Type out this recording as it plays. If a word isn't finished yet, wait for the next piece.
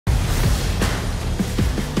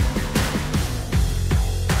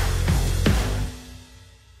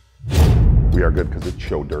We are good because it's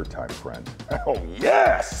show dirt time, friend. Oh,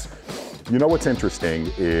 yes! You know what's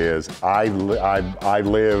interesting is I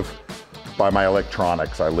live by my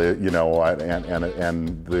electronics. I live, you know,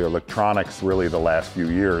 and the electronics really the last few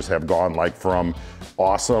years have gone like from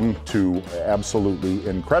awesome to absolutely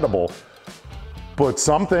incredible. But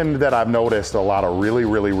something that I've noticed a lot of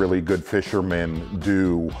really good fishermen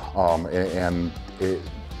do, and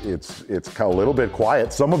it's a little bit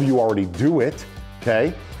quiet. Some of you already do it,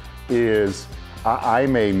 okay? Is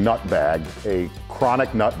I'm a nutbag, a chronic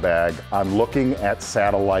nutbag. I'm looking at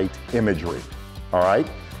satellite imagery, all right?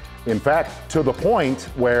 In fact, to the point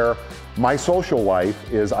where my social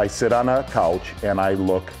life is I sit on a couch and I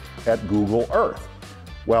look at Google Earth.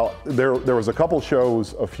 Well, there was a couple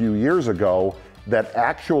shows a few years ago that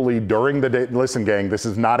actually during the day, listen gang, this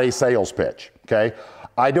is not a sales pitch, okay?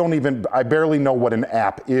 I barely know what an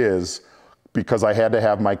app is because I had to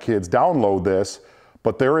have my kids download this,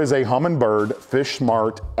 but there is a Humminbird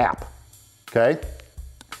FISHSMART app, okay?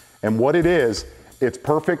 And what it is, it's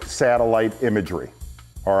perfect satellite imagery,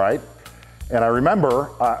 all right? And I remember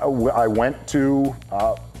I went to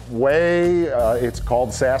it's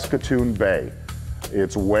called Saskatoon Bay.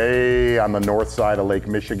 It's way on the north side of Lake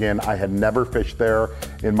Michigan. I had never fished there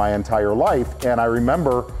in my entire life. And I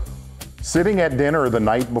remember sitting at dinner the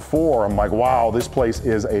night before, I'm like, wow, this place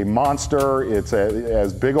is a monster. It's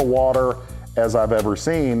as big a water as I've ever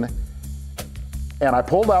seen. And I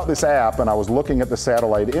pulled out this app and I was looking at the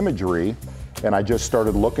satellite imagery and I just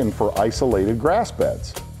started looking for isolated grass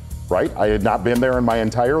beds, right? I had not been there in my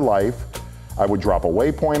entire life. I would drop a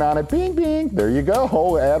waypoint on it, bing, bing, there you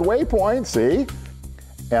go, add waypoint, see?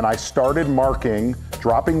 And I started dropping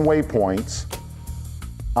waypoints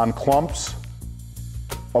on clumps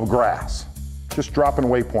of grass. Just dropping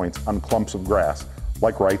waypoints on clumps of grass,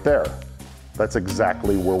 like right there. That's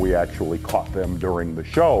exactly where we actually caught them during the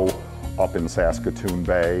show up in Saskatoon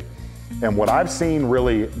Bay. And what I've seen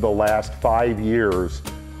really the last 5 years,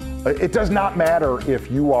 it does not matter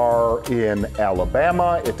if you are in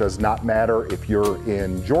Alabama, it does not matter if you're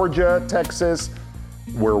in Georgia, Texas,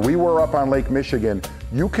 where we were up on Lake Michigan,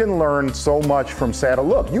 you can learn so much from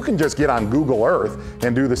satellite. Look, you can just get on Google Earth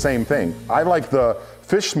and do the same thing. I like the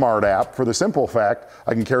FISHSMART app for the simple fact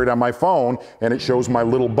I can carry it on my phone and it shows my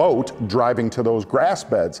little boat driving to those grass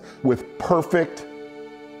beds with perfect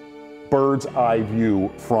bird's eye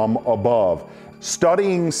view from above.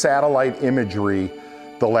 Studying satellite imagery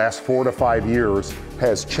the last 4 to 5 years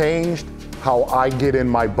has changed how I get in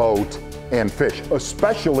my boat and fish,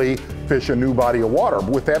 especially fish a new body of water.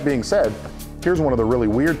 With that being said, here's one of the really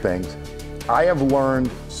weird things. I have learned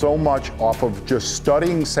so much off of just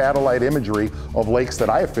studying satellite imagery of lakes that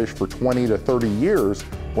I have fished for 20 to 30 years,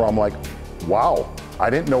 where I'm like, wow, I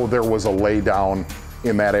didn't know there was a laydown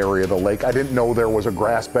in that area of the lake. I didn't know there was a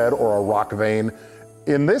grass bed or a rock vein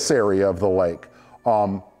in this area of the lake.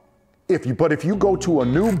 But if you go to a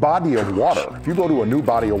new body of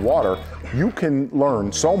water, you can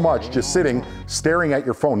learn so much just sitting, staring at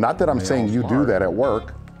your phone. Not that I'm saying you do that at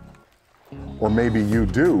work, or maybe you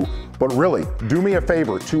do, but really, do me a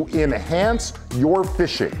favor to enhance your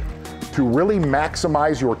fishing, to really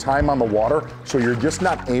maximize your time on the water so you're just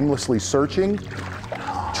not aimlessly searching.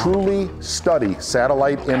 Truly study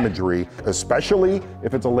satellite imagery, especially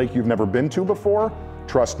if it's a lake you've never been to before.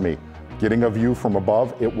 Trust me, getting a view from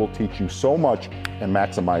above, it will teach you so much and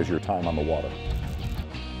maximize your time on the water.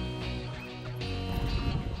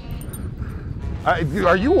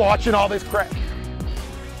 Are you watching all this crap?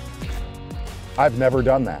 I've never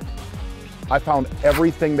done that. I found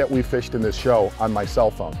everything that we fished in this show on my cell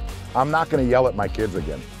phone. I'm not gonna yell at my kids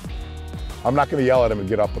again. I'm not gonna yell at them and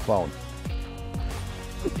get off the phone.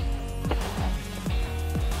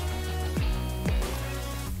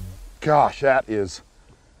 Gosh, that is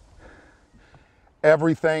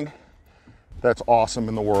everything that's awesome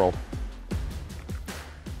in the world.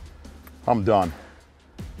 I'm done.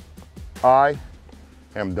 I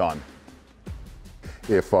am done.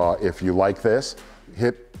 If you like this,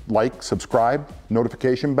 hit like, subscribe,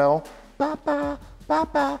 notification bell. Ba, ba, ba,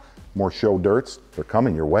 ba. More show dirts, they're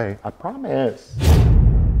coming your way, I promise.